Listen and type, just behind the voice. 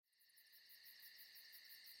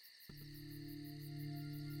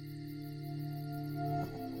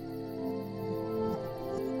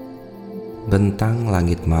Bentang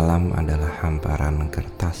langit malam adalah hamparan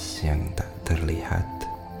kertas yang tak terlihat.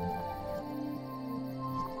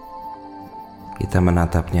 Kita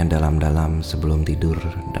menatapnya dalam-dalam sebelum tidur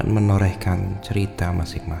dan menorehkan cerita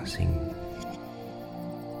masing-masing.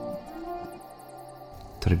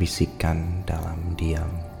 Terbisikkan dalam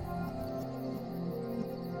diam.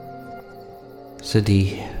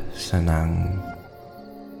 Sedih, senang,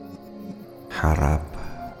 harap,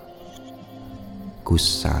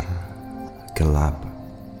 gusar, gelap,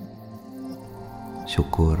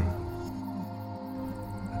 syukur,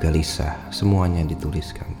 gelisah, semuanya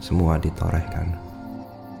dituliskan, semua ditorehkan.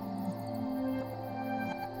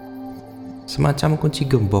 Semacam kunci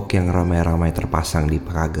gembok yang ramai-ramai terpasang di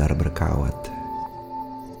pagar berkawat.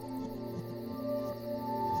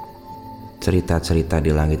 Cerita-cerita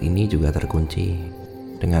di langit ini juga terkunci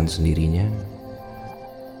dengan sendirinya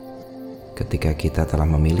ketika kita telah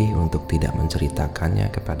memilih untuk tidak menceritakannya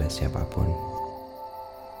kepada siapapun.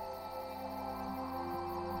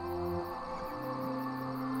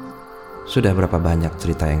 Sudah berapa banyak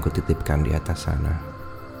cerita yang kutitipkan di atas sana.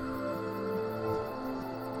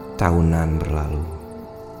 Tahunan berlalu.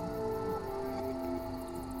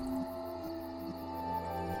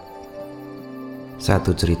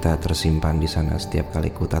 Satu cerita tersimpan di sana setiap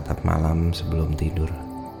kali ku tatap malam sebelum tidur.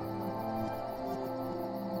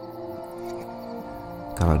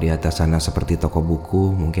 Kalau di atas sana seperti toko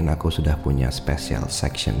buku, mungkin aku sudah punya special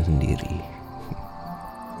section sendiri.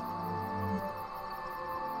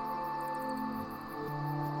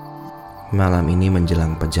 Malam ini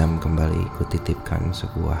menjelang pejam kembali, kutitipkan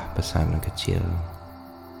sebuah pesan kecil.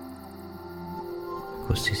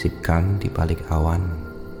 Kusisipkan di balik awan.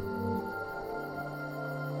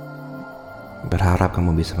 Berharap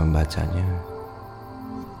kamu bisa membacanya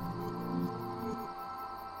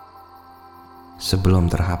sebelum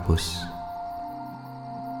terhapus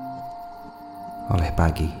oleh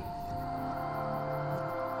pagi.